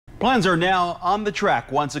Plans are now on the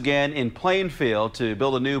track once again in Plainfield to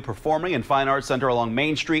build a new performing and fine arts center along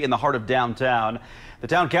Main Street in the heart of downtown. The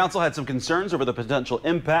town council had some concerns over the potential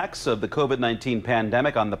impacts of the COVID-19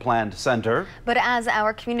 pandemic on the planned center. But as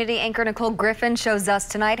our community anchor Nicole Griffin shows us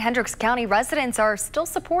tonight, Hendricks County residents are still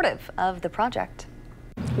supportive of the project.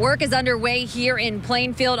 Work is underway here in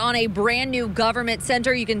Plainfield on a brand new government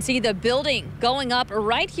center. You can see the building going up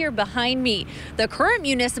right here behind me. The current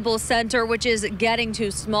municipal center, which is getting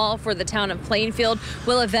too small for the town of Plainfield,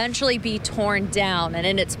 will eventually be torn down. And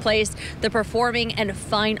in its place, the Performing and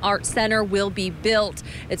Fine Arts Center will be built.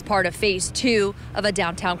 It's part of phase 2 of a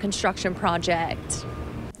downtown construction project.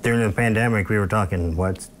 During the pandemic, we were talking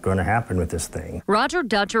what's going to happen with this thing. Roger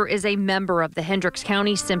Dutcher is a member of the Hendricks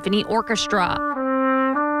County Symphony Orchestra.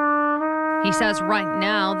 He says right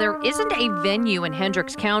now there isn't a venue in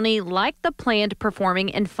Hendricks County like the planned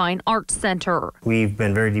Performing and Fine Arts Center. We've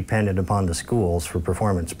been very dependent upon the schools for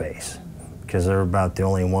performance space because they're about the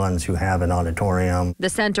only ones who have an auditorium. The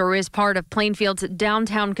center is part of Plainfield's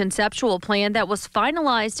downtown conceptual plan that was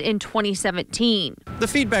finalized in 2017. The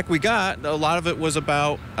feedback we got, a lot of it was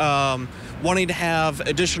about wanting to have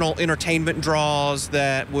additional entertainment draws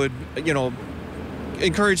that would,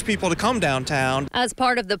 encourage people to come downtown. As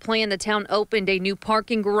part of the plan, the town opened a new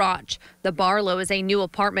parking garage. The Barlow is a new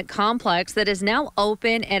apartment complex that is now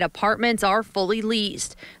open and apartments are fully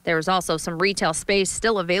leased. There's also some retail space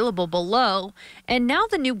still available below. And now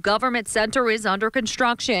the new government center is under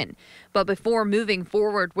construction. But before moving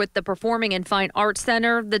forward with the Performing and Fine Arts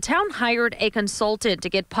Center, the town hired a consultant to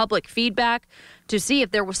get public feedback to see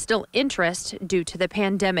if there was still interest due to the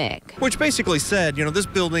pandemic. Which basically said, this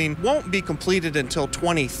building won't be completed until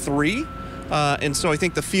 23. And so I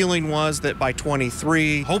think the feeling was that by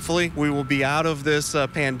 23, hopefully we will be out of this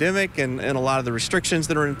pandemic and a lot of the restrictions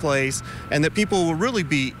that are in place, and that people will really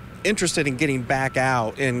be interested in getting back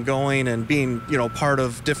out and going and being, part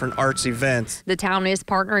of different arts events. The town is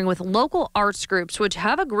partnering with local arts groups, which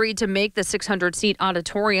have agreed to make the 600-seat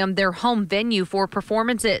auditorium their home venue for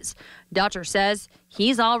performances. Dutcher says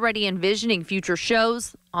he's already envisioning future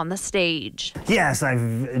shows on the stage. Yes, I've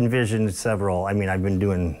envisioned several. I've been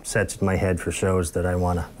doing sets in my head for shows that I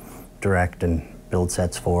want to direct and build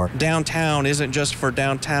sets for. Downtown isn't just for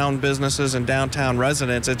downtown businesses and downtown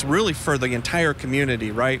residents. It's really for the entire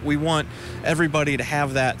community, right? We want everybody to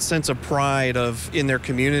have that sense of pride in their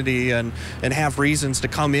community and have reasons to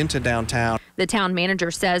come into downtown. The town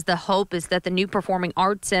manager says the hope is that the new Performing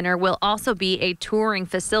Arts Center will also be a touring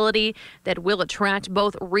facility that will attract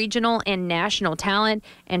both regional and national talent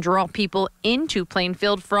and draw people into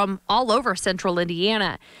Plainfield from all over central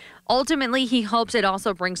Indiana. Ultimately, he hopes it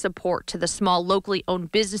also brings support to the small locally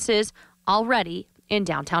owned businesses already in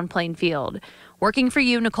downtown Plainfield. Working for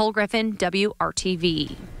you, Nicole Griffin,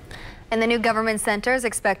 WRTV. And the new government center is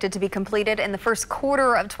expected to be completed in the first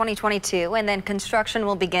quarter of 2022, and then construction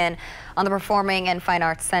will begin on the Performing and Fine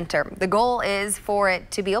Arts Center. The goal is for it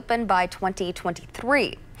to be open by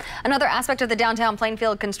 2023. Another aspect of the downtown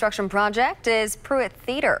Plainfield construction project is Pruitt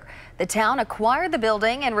Theater. The town acquired the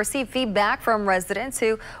building and received feedback from residents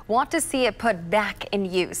who want to see it put back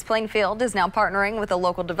in use. Plainfield is now partnering with a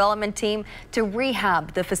local development team to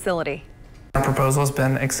rehab the facility. Our proposal has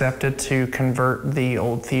been accepted to convert the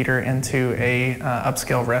old theater into a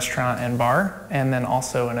upscale restaurant and bar, and then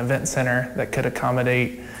also an event center that could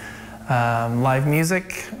accommodate live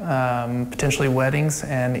music, potentially weddings,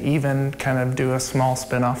 and even kind of do a small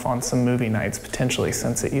spin-off on some movie nights potentially,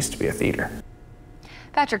 since it used to be a theater.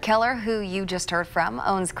 Patrick Keller, who you just heard from,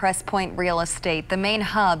 owns Crest Point Real Estate. The main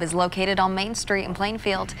hub is located on Main Street in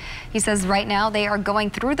Plainfield. He says right now they are going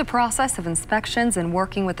through the process of inspections and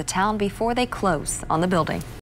working with the town before they close on the building.